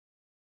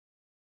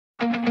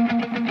Maybe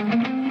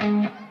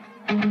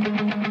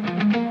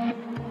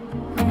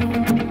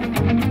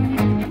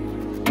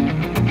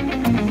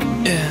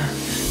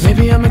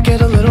I'ma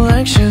get a little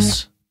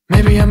anxious,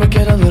 maybe I'ma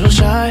get a little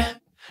shy,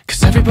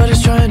 'cause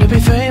everybody's trying to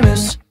be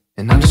famous,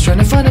 and I'm just trying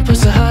to find a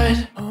place to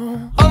hide. All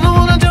I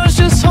wanna do is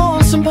just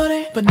hold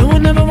somebody, but no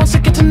one ever wants to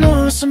get to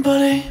know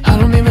somebody. I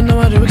don't even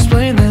know how to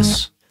explain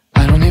this,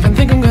 I don't even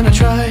think I'm gonna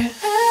try.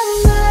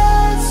 And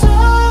that's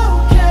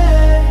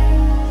okay,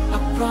 I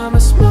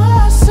promise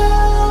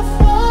myself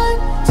one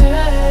day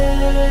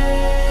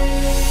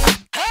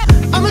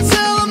I'ma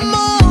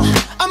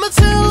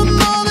tell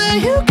them all that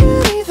you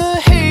can either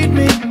hate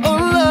me or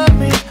love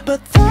me, but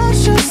that's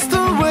just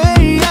the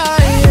way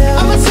I am.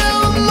 I'ma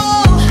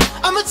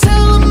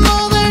tell them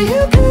all that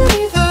you can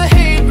either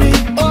hate me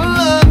or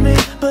love me,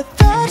 but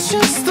that's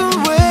just the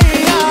way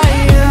I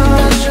am.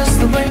 That's just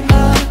the way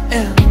I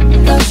am.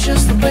 That's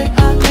just the way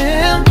I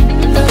am.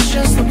 That's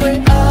just the way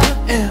I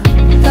am.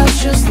 That's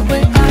just the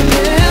way I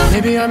am.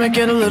 Maybe I might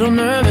get a little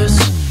nervous,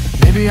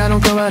 maybe I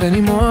don't go out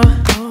anymore,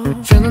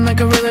 feeling like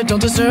I really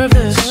don't deserve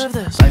this.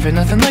 Life ain't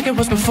nothing like it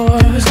was before.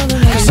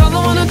 'Cause all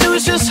I wanna do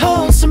is just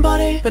hold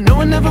somebody, but no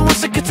one ever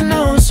wants to get to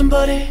know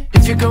somebody.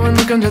 If you go and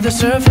look under the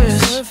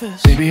surface,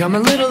 maybe I'm a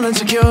little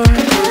insecure.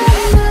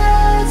 And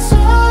that's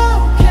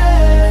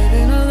okay,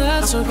 baby, no,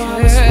 that's okay. I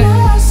promise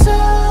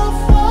myself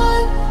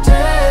one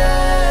day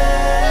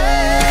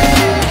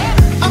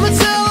I'ma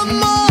tell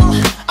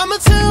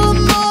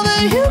them all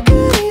that you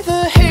can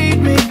either hate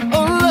me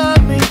or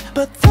love me,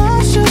 but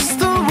that's just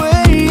the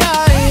way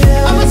I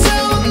am. I'ma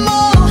tell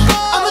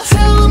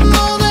them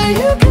all that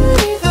you can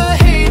either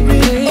hate me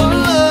or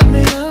love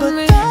me, but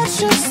that's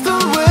just the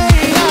way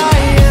I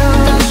am.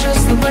 That's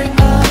just the way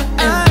I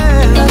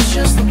am. That's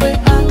just the way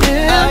I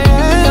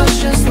am. That's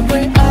just the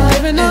way I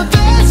am. No,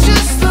 that's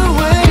just the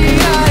way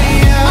I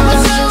am. I'ma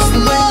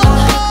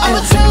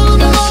tell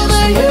them all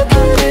that you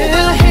can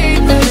either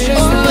hate me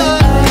or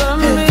love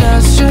me,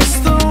 that's just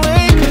the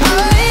way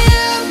I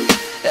am.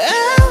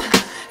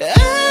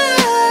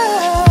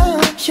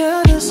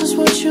 Yeah, this is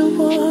what you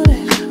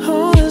wanted.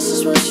 Oh, this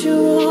is what you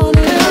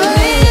wanted.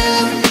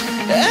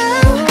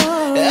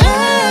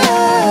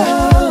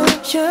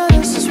 Yeah,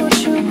 this is what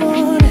you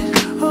wanted.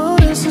 Oh,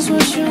 this is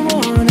what you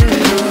wanted.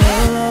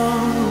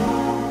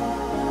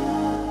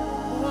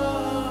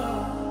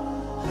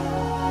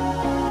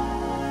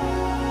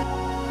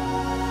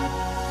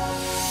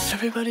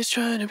 Everybody's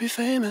trying to be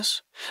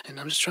famous, and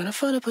I'm just trying to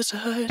find a place to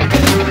hide.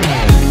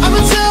 I'ma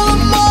tell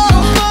them all